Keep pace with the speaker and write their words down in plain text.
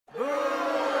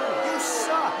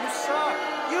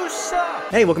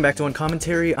Hey, welcome back to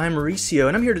Uncommontary. I'm Mauricio,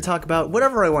 and I'm here to talk about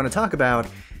whatever I want to talk about,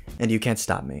 and you can't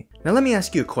stop me. Now let me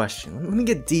ask you a question. Let me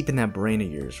get deep in that brain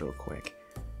of yours real quick.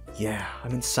 Yeah,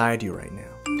 I'm inside you right now.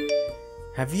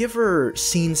 Have you ever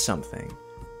seen something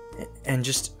and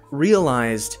just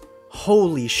realized,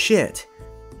 holy shit,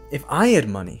 if I had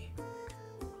money,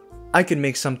 I could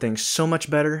make something so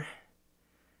much better?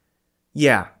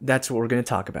 Yeah, that's what we're going to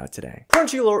talk about today.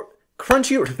 Crunchyroll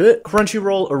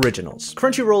Originals.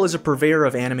 Crunchyroll is a purveyor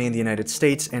of anime in the United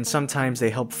States, and sometimes they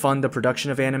help fund the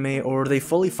production of anime, or they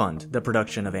fully fund the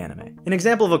production of anime. An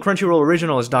example of a Crunchyroll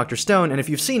original is Dr. Stone, and if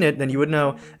you've seen it, then you would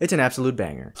know it's an absolute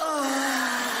banger.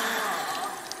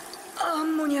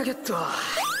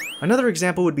 Another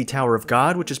example would be Tower of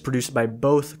God, which is produced by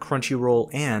both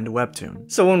Crunchyroll and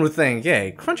Webtoon. So one would think,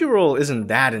 hey, Crunchyroll isn't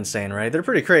that insane, right? They're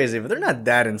pretty crazy, but they're not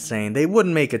that insane. They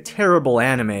wouldn't make a terrible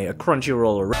anime a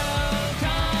Crunchyroll original.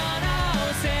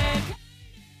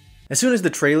 As soon as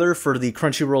the trailer for the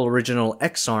Crunchyroll original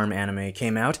X-Arm anime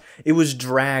came out, it was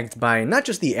dragged by not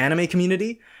just the anime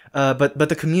community, but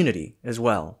the community as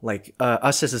well. Like,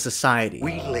 us as a society.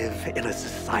 We live in a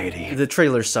society. The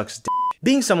trailer sucks d***.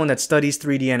 Being someone that studies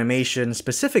 3D animation,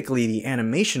 specifically the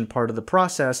animation part of the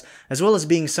process, as well as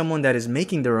being someone that is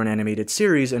making their own animated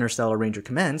series, Interstellar Ranger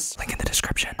Commence, link in the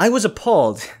description, I was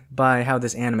appalled by how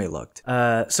this anime looked.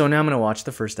 So now I'm gonna watch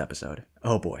the first episode.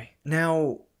 Oh boy.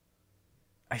 Now,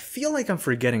 I feel like I'm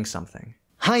forgetting something.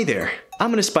 Hi there,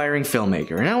 I'm an aspiring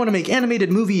filmmaker, and I want to make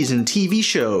animated movies and TV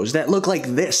shows that look like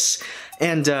this,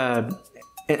 and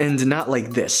not like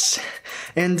this.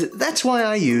 And that's why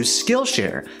I use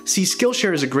Skillshare. See,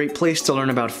 Skillshare is a great place to learn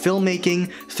about filmmaking,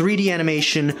 3D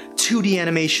animation, 2D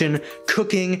animation,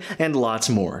 cooking, and lots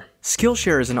more.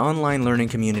 Skillshare is an online learning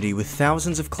community with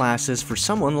thousands of classes for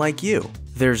someone like you.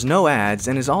 There's no ads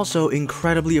and is also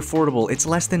incredibly affordable. It's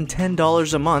less than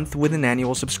 $10 a month with an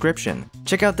annual subscription.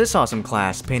 Check out this awesome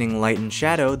class, Painting Light and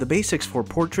Shadow, the basics for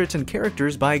portraits and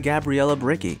characters by Gabriella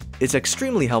Bricky. It's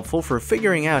extremely helpful for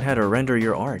figuring out how to render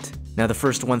your art. Now, the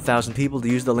first 1,000 people to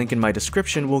use the link in my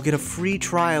description will get a free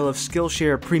trial of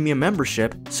Skillshare Premium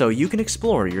membership so you can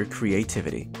explore your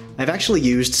creativity. I've actually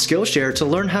used Skillshare to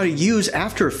learn how to use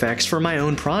After Effects for my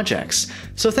own projects,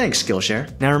 so thanks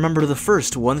Skillshare. Now remember, the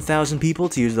first 1,000 people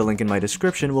to use the link in my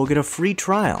description will get a free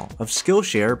trial of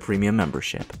Skillshare Premium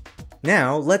membership.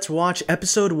 Now, let's watch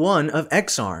episode 1 of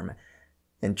X-Arm,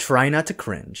 and try not to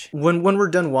cringe. When we're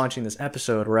done watching this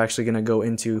episode, we're actually gonna go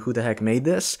into who the heck made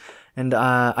this, and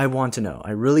I want to know.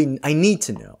 I need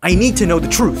to know. I need to know the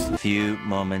truth! A few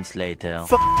moments later.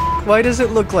 Why does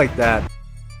it look like that?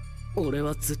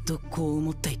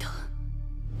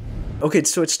 Okay,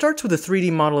 so it starts with a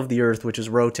 3D model of the Earth, which is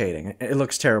rotating. It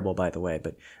looks terrible, by the way,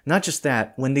 but not just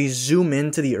that. When they zoom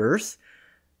into the Earth,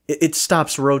 it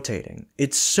stops rotating.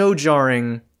 It's so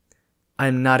jarring,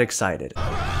 I'm not excited.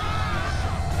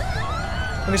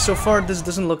 Okay, so far this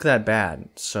doesn't look that bad,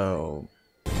 so...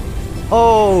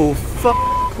 Oh, fuck!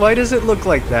 Why does it look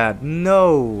like that?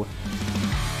 No!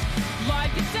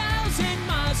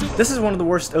 This is one of the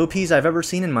worst OPs I've ever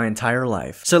seen in my entire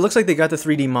life. So it looks like they got the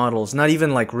 3D models not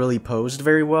even like really posed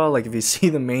very well. Like if you see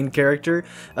the main character,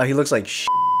 he looks like shit.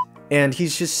 And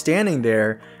he's just standing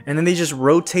there, and then they just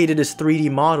rotated his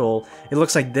 3D model. It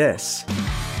looks like this.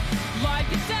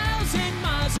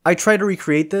 I tried to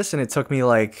recreate this and it took me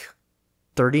like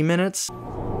 30 minutes.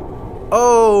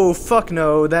 Oh, fuck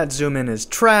no, that zoom in is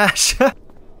trash.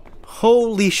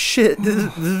 Holy shit.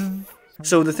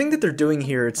 So the thing that they're doing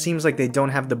here, it seems like they don't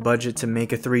have the budget to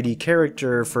make a 3D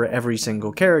character for every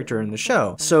single character in the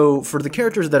show. So for the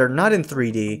characters that are not in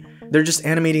 3D, they're just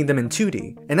animating them in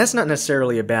 2D. And that's not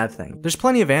necessarily a bad thing. There's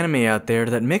plenty of anime out there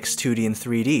that mix 2D and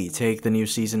 3D. Take the new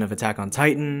season of Attack on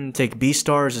Titan, take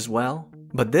Beastars as well.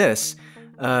 But this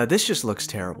just looks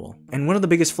terrible. And one of the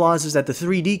biggest flaws is that the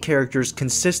 3D characters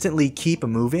consistently keep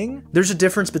moving. There's a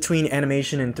difference between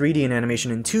animation in 3D and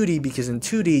animation in 2D, because in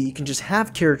 2D you can just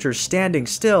have characters standing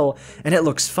still and it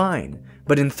looks fine.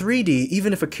 But in 3D,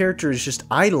 even if a character is just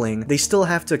idling, they still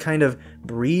have to kind of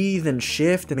breathe and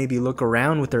shift and maybe look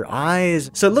around with their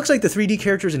eyes. So it looks like the 3D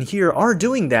characters in here are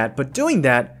doing that, but doing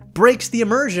that breaks the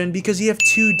immersion because you have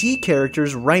 2D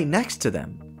characters right next to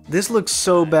them. This looks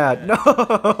so bad.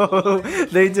 No,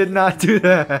 they did not do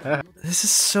that. This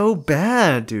is so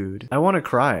bad, dude. I want to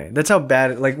cry. That's how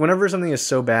bad, like, whenever something is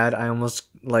so bad, I almost,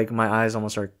 like, my eyes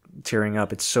almost start tearing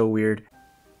up. It's so weird.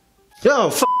 Oh,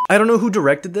 f***. I don't know who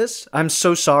directed this. I'm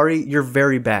so sorry. You're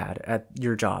very bad at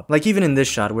your job. Like, even in this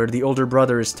shot where the older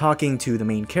brother is talking to the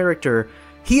main character,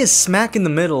 he is smack in the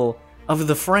middle of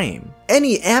the frame.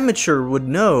 Any amateur would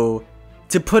know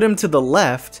to put him to the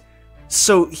left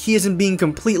So he isn't being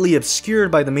completely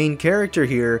obscured by the main character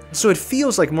here. So it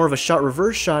feels like more of a shot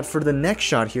reverse shot for the next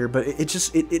shot here, but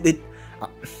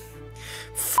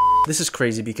this is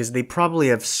crazy because they probably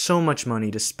have so much money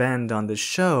to spend on this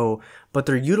show, but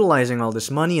they're utilizing all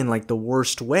this money in like the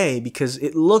worst way because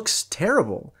it looks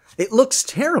terrible. It looks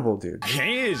terrible, dude.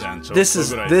 This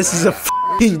is a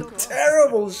fucking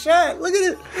terrible shot. Look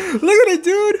at it. Look at it,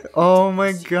 dude. Oh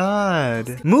my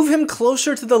god. Move him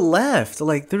closer to the left.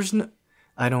 Like there's no,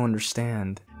 I don't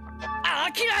understand.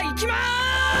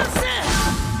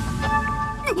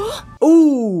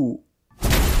 Ooh.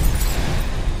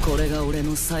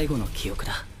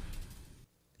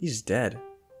 He's dead.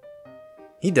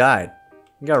 He died.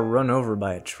 He got run over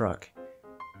by a truck.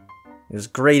 It was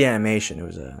great animation. It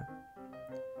was a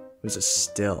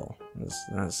still.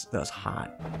 That was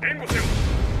hot.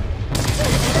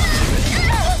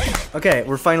 Okay,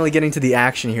 we're finally getting to the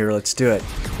action here. Let's do it.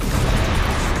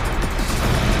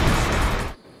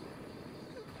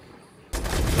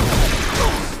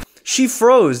 She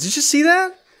froze. Did you see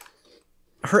that?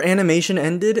 Her animation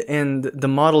ended and the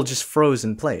model just froze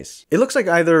in place. It looks like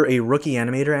either a rookie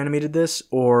animator animated this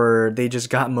or they just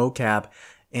got mocap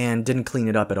and didn't clean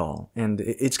it up at all. And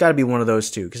it's got to be one of those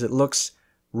two because it looks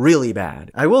really bad.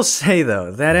 I will say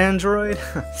though, that android,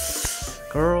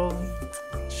 girl,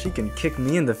 she can kick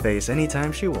me in the face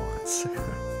anytime she wants.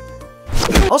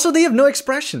 Also, they have no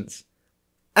expressions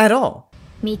at all.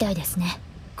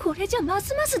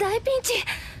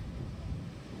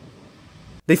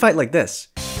 They fight like this.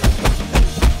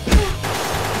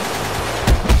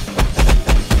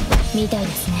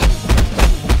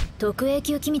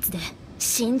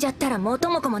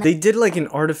 They did like an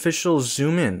artificial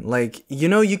zoom in. Like, you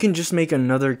know, you can just make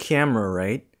another camera,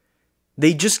 right?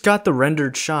 They just got the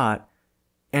rendered shot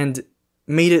and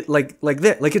made it like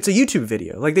that. Like it's a YouTube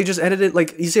video. Like they just edited,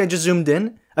 like, you see I just zoomed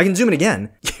in? I can zoom in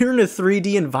again. You're in a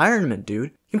 3D environment,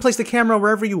 dude. You can place the camera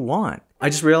wherever you want. I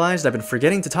just realized I've been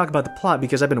forgetting to talk about the plot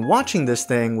because I've been watching this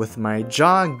thing with my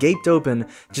jaw gaped open,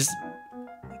 just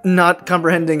not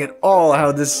comprehending at all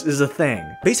how this is a thing.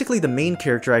 Basically, the main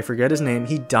character, I forget his name,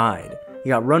 he died. He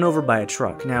got run over by a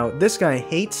truck. Now, this guy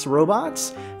hates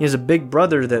robots. He has a big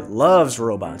brother that loves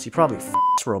robots. He probably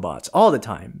f***s robots all the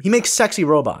time. He makes sexy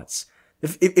robots.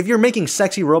 If you're making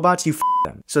sexy robots, you f***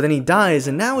 them. So then he dies,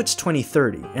 and now it's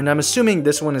 2030. And I'm assuming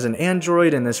this one is an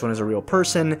android, and this one is a real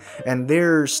person, and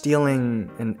they're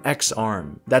stealing an X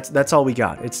arm. That's all we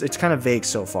got. It's kind of vague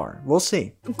so far. We'll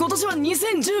see.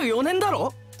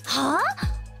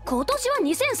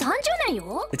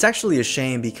 It's actually a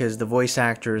shame because the voice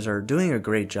actors are doing a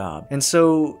great job. And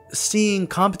so seeing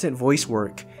competent voice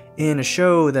work in a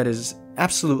show that is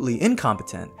absolutely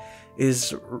incompetent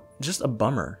is just a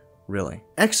bummer. Really.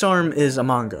 X-Arm is a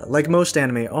manga. Like most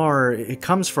anime are, it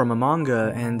comes from a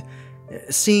manga, and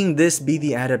seeing this be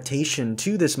the adaptation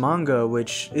to this manga,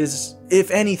 which is,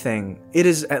 if anything, it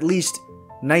is at least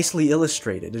nicely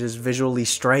illustrated. It is visually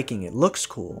striking. It looks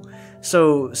cool.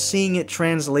 So seeing it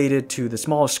translated to the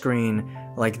small screen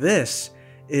like this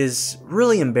is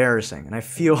really embarrassing, and I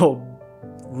feel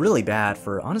really bad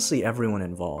for honestly everyone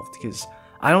involved, because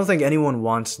I don't think anyone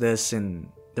wants this in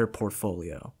their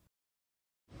portfolio.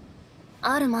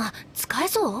 Jesus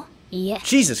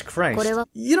Christ.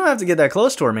 You don't have to get that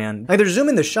close to her, man. Either zoom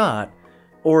in the shot,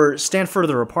 or stand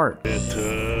further apart.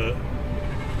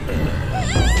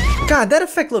 God, that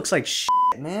effect looks like shit,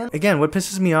 man. Again, what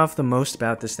pisses me off the most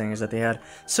about this thing is that they had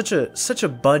such a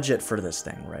budget for this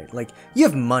thing, right? Like, you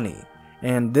have money,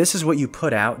 and this is what you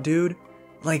put out, dude.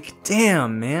 Like,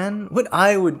 damn, man. What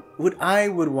I would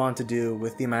want to do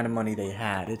with the amount of money they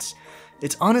had. It's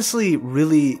honestly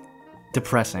really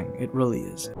depressing. It really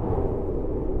is.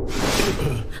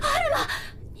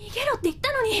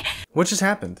 What just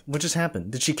happened? What just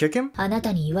happened? Did she kick him?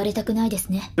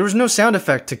 There was no sound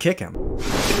effect to kick him.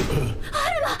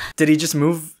 Did he just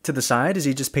move to the side? Is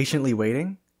he just patiently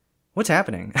waiting? What's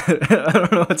happening? I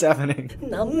don't know what's happening.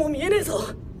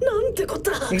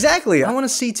 Exactly! I want to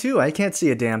see too. I can't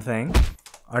see a damn thing.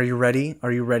 Are you ready?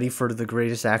 Are you ready for the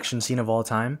greatest action scene of all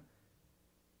time?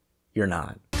 You're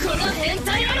not.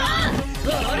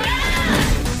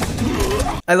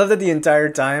 I love that the entire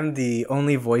time, the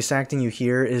only voice acting you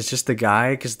hear is just the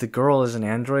guy, because the girl is an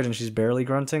android and she's barely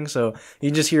grunting, so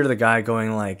you just hear the guy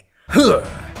going like,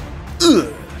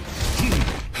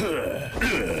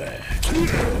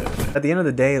 At the end of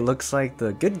the day, it looks like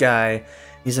the good guy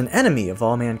is an enemy of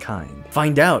all mankind.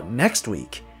 Find out next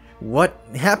week what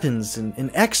happens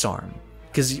in X-Arm,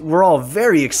 because we're all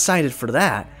very excited for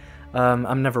that.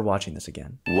 I'm never watching this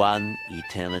again. One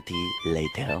eternity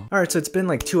later. Alright, so it's been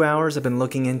like 2 hours I've been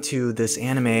looking into this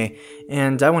anime,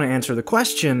 and I want to answer the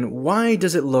question, why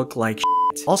does it look like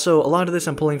shit? Also, a lot of this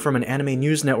I'm pulling from an Anime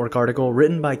News Network article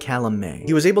written by Callum May.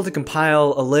 He was able to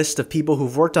compile a list of people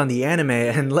who've worked on the anime,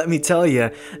 and let me tell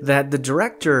you that the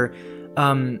director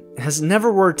has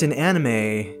never worked in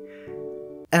anime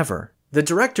ever. The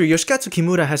director, Yoshikatsu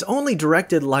Kimura, has only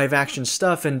directed live-action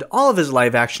stuff, and all of his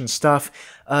live-action stuff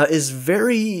is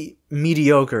very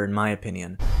mediocre, in my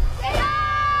opinion.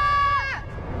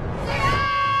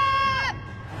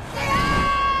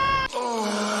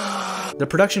 The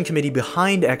production committee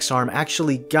behind X-Arm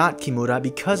actually got Kimura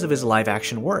because of his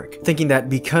live-action work, thinking that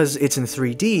because it's in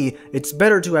 3D, it's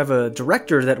better to have a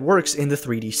director that works in the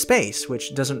 3D space,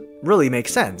 which doesn't really make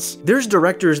sense. There's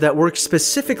directors that work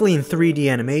specifically in 3D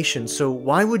animation, so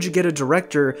why would you get a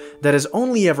director that has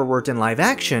only ever worked in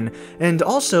live-action? And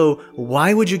also,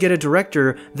 why would you get a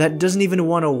director that doesn't even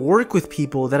want to work with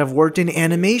people that have worked in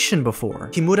animation before?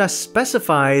 Kimura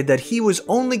specified that he was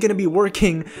only going to be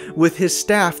working with his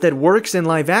staff that works in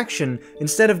live action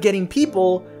instead of getting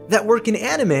people that work in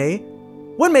anime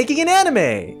when making an anime.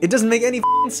 It doesn't make any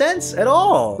sense at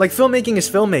all. Like, filmmaking is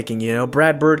filmmaking, you know?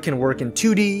 Brad Bird can work in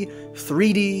 2D,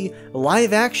 3D,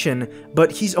 live action,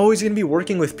 but he's always going to be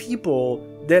working with people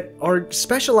that are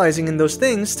specializing in those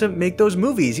things to make those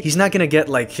movies. He's not gonna get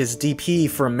like his DP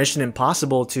from Mission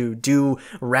Impossible to do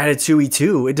Ratatouille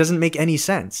 2. It doesn't make any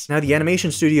sense. Now, the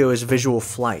animation studio is Visual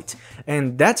Flight,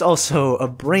 and that's also a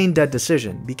brain-dead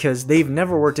decision because they've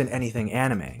never worked in anything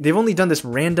anime. They've only done this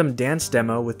random dance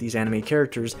demo with these anime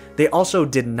characters. They also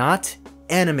did not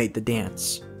animate the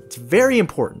dance. It's very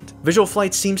important. Visual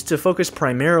Flight seems to focus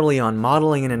primarily on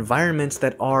modeling and environments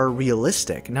that are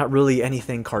realistic, not really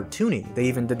anything cartoony. They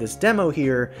even did this demo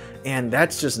here, and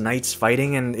that's just knights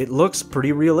fighting, and it looks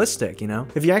pretty realistic, you know?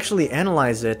 If you actually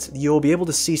analyze it, you'll be able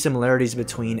to see similarities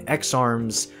between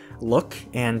X-Arm's look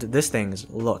and this thing's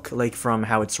look, like from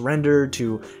how it's rendered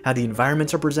to how the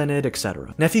environments are presented,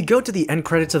 etc. Now, if you go to the end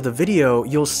credits of the video,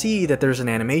 you'll see that there's an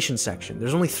animation section.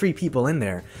 There's only 3 people in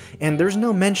there, and there's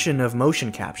no mention of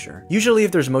motion capture. Usually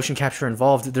if there's motion capture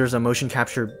involved, there's a motion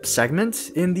capture segment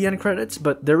in the end credits,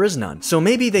 but there is none. So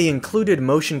maybe they included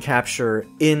motion capture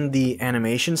in the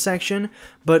animation section,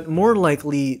 but more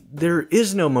likely there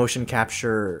is no motion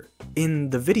capture in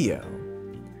the video.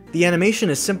 The animation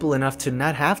is simple enough to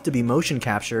not have to be motion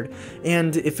captured,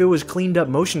 and if it was cleaned up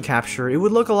motion capture, it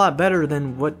would look a lot better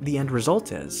than what the end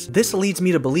result is. This leads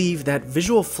me to believe that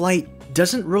Visual Flight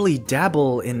doesn't really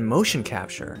dabble in motion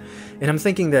capture. And I'm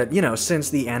thinking that, you know, since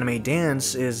the anime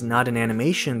dance is not an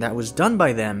animation that was done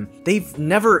by them, they've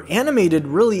never animated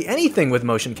really anything with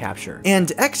motion capture.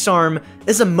 And X-Arm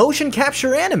is a motion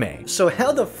capture anime. So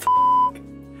how the f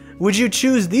would you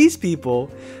choose these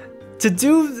people to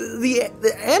do the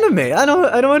anime? I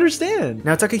don't understand.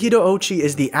 Now, Takahito Ochi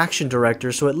is the action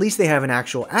director, so at least they have an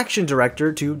actual action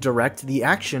director to direct the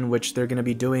action, which they're going to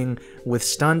be doing with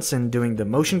stunts and doing the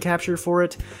motion capture for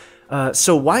it.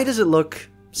 So why does it look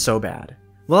so bad?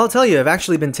 Well, I'll tell you, I've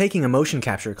actually been taking a motion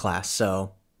capture class,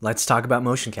 so let's talk about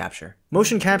motion capture.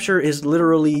 Motion capture is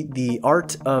literally the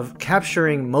art of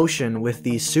capturing motion with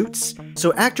these suits.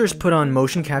 So actors put on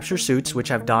motion capture suits which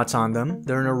have dots on them.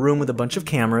 They're in a room with a bunch of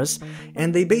cameras,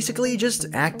 and they basically just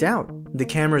act out. The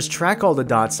cameras track all the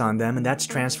dots on them, and that's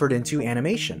transferred into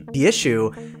animation. The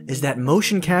issue is that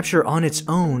motion capture on its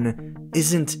own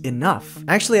isn't enough.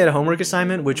 I actually had a homework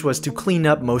assignment which was to clean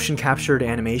up motion captured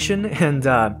animation, and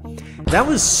that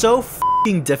was so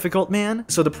difficult, man.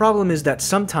 So the problem is that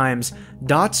sometimes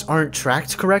dots aren't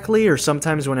tracked correctly, or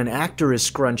sometimes when an actor is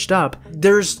scrunched up,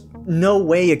 there's no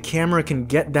way a camera can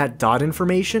get that dot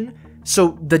information.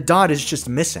 So the dot is just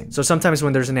missing. So sometimes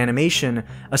when there's an animation,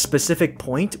 a specific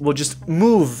point will just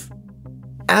move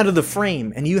out of the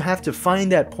frame, and you have to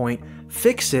find that point,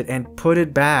 fix it, and put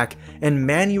it back and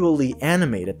manually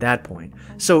animate at that point.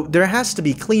 So there has to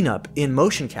be cleanup in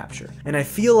motion capture. And I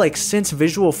feel like since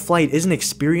Visual Flight isn't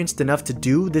experienced enough to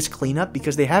do this cleanup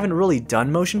because they haven't really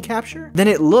done motion capture, then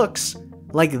it looks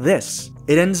like this.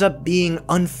 It ends up being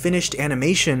unfinished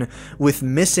animation with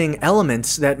missing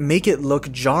elements that make it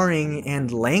look jarring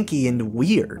and lanky and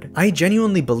weird. I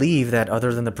genuinely believe that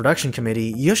other than the production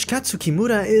committee, Yoshikatsu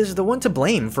Kimura is the one to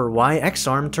blame for why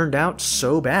X-Arm turned out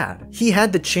so bad. He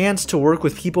had the chance to work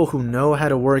with people who know how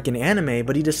to work in anime,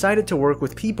 but he decided to work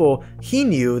with people he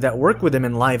knew that work with him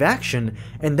in live action,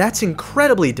 and that's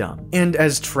incredibly dumb. And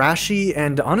as trashy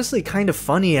and honestly kind of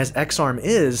funny as X-Arm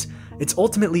is, it's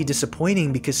ultimately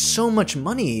disappointing because so much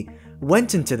money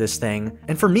went into this thing.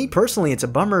 And for me personally, it's a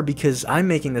bummer because I'm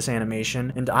making this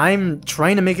animation and I'm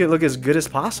trying to make it look as good as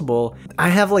possible. I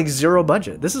have like zero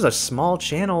budget. This is a small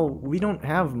channel. We don't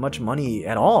have much money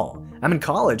at all. I'm in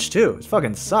college too. It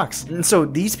fucking sucks. And so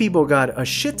these people got a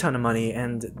shit ton of money,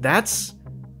 and that's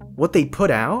what they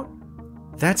put out.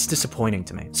 That's disappointing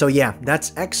to me. So yeah,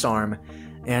 that's X-Arm,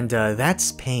 and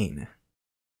that's pain.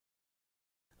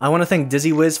 I want to thank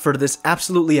DizzyWiz for this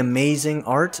absolutely amazing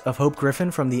art of Hope Griffin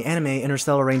from the anime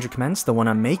Interstellar Ranger Commence, the one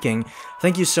I'm making.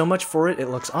 Thank you so much for it. It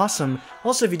looks awesome.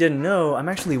 Also, if you didn't know, I'm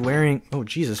actually wearing... Oh,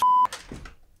 Jesus.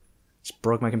 Just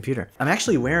broke my computer. I'm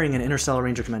actually wearing an Interstellar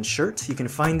Ranger Commence shirt. You can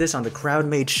find this on the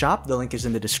Crowdmade shop. The link is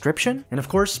in the description. And of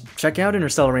course, check out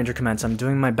Interstellar Ranger Commence. I'm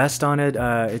doing my best on it.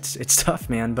 It's tough,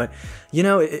 man. But, you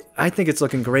know, I think it's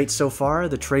looking great so far.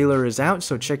 The trailer is out,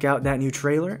 so check out that new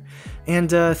trailer.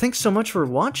 And thanks so much for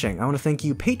watching. I want to thank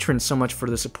you patrons so much for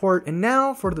the support. And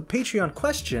now for the Patreon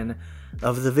question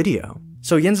of the video.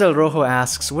 So Yenzel Rojo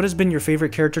asks, what has been your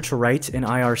favorite character to write in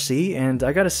IRC? And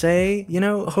I gotta say, you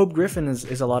know, Hope Griffin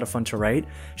is a lot of fun to write.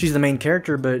 She's the main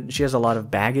character, but she has a lot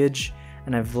of baggage,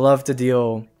 and I love to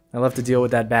deal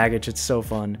with that baggage. It's so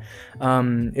fun.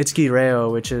 Itsuki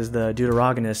Reo, which is the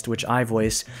deuteragonist, which I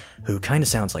voice, who kind of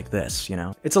sounds like this, you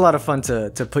know? It's a lot of fun to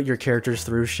put your characters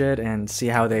through shit and see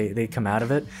how they come out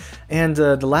of it. And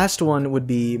the last one would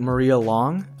be Maria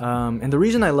Long. And the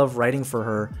reason I love writing for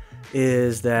her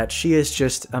is that she is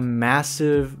just a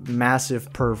massive,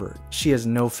 massive pervert. She has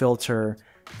no filter,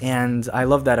 and I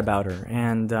love that about her.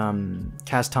 And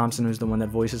Cass Thompson, who's the one that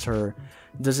voices her,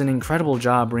 does an incredible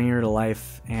job bringing her to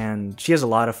life, and she has a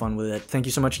lot of fun with it. Thank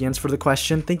you so much, Jens, for the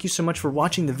question. Thank you so much for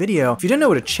watching the video. If you didn't know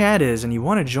what a Chad is and you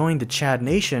want to join the Chad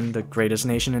Nation, the greatest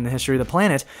nation in the history of the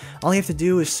planet, all you have to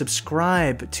do is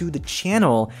subscribe to the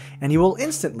channel, and you will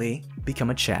instantly become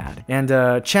a Chad. And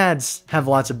Chads have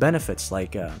lots of benefits,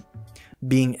 like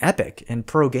being epic and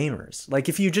pro gamers. Like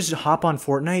if you just hop on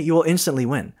Fortnite, you will instantly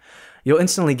win. You'll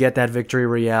instantly get that victory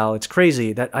royale. It's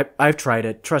crazy. That I've tried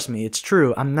it. Trust me, it's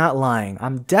true. I'm not lying.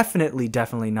 I'm definitely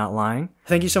not lying.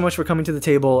 Thank you so much for coming to the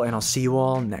table, and I'll see you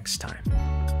all next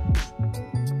time.